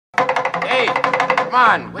Hey, come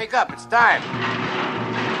on, wake up, it's time.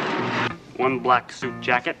 One black suit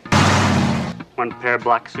jacket, one pair of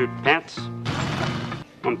black suit pants,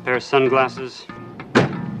 one pair of sunglasses,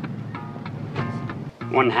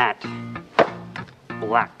 one hat,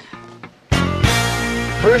 black.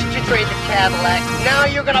 First you trade the Cadillac, now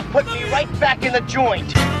you're gonna put me right back in the joint.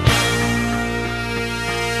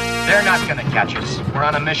 They're not gonna catch us. We're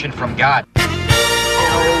on a mission from God.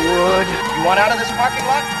 Elwood. You want out of this parking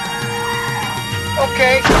lot?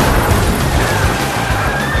 Okay.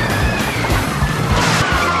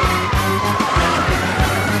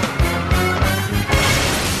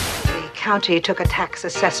 The county took a tax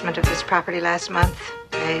assessment of this property last month.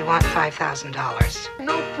 They want $5,000.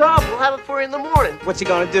 No problem. We'll have it for you in the morning. What's he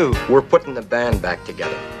gonna do? We're putting the band back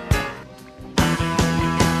together.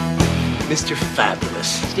 Mr.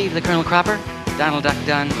 Fabulous. Steve the Colonel Cropper, Donald Duck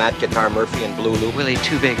Dunn, Matt Guitar Murphy and Blue Lou. Willie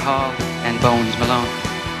Two Big Hall, and Bones Malone.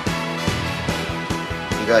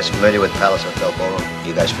 You guys familiar with Palace Hotel Ballroom?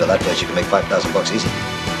 You guys fill that place, you can make $5,000 easy.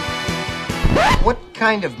 What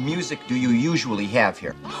kind of music do you usually have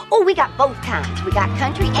here? Oh, we got both kinds. We got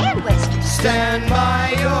country and western. Stand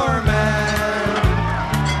by your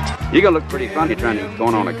man. You're gonna look pretty funny trying to go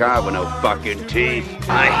on a car with no fucking teeth.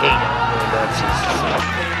 I hate it.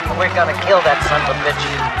 We're gonna kill that son of a bitch.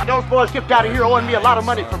 Those boys skipped out of here owing me a lot of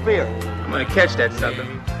money for beer. I'm gonna catch that sucker.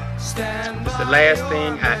 It's the last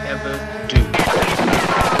thing I ever do.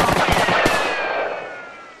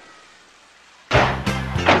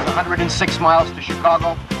 It's 106 miles to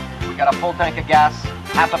Chicago. We got a full tank of gas,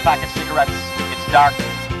 half a pack of cigarettes. It's dark,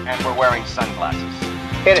 and we're wearing sunglasses.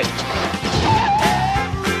 Hit it.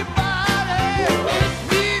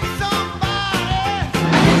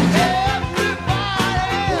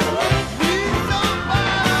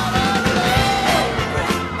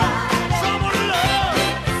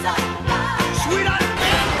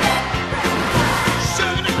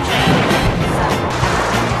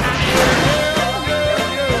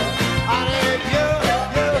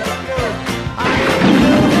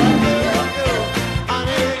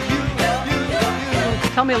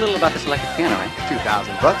 Tell me a little about this electric piano, eh?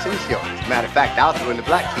 $2,000 and it's yours. Matter of fact, I'll throw in the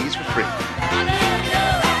black keys for free.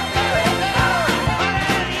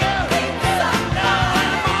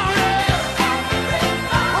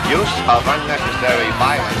 Use of unnecessary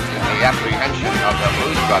violence in the apprehension of the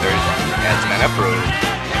Blues Brothers has been approved.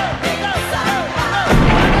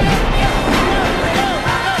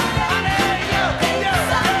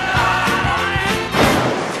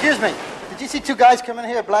 Excuse me. Did you see two guys come in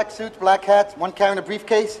here, black suits, black hats, one carrying a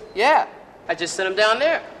briefcase? Yeah, I just sent him down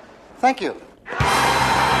there. Thank you.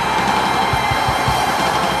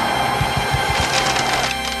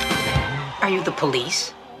 Are you the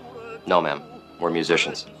police? No, ma'am. We're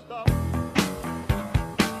musicians.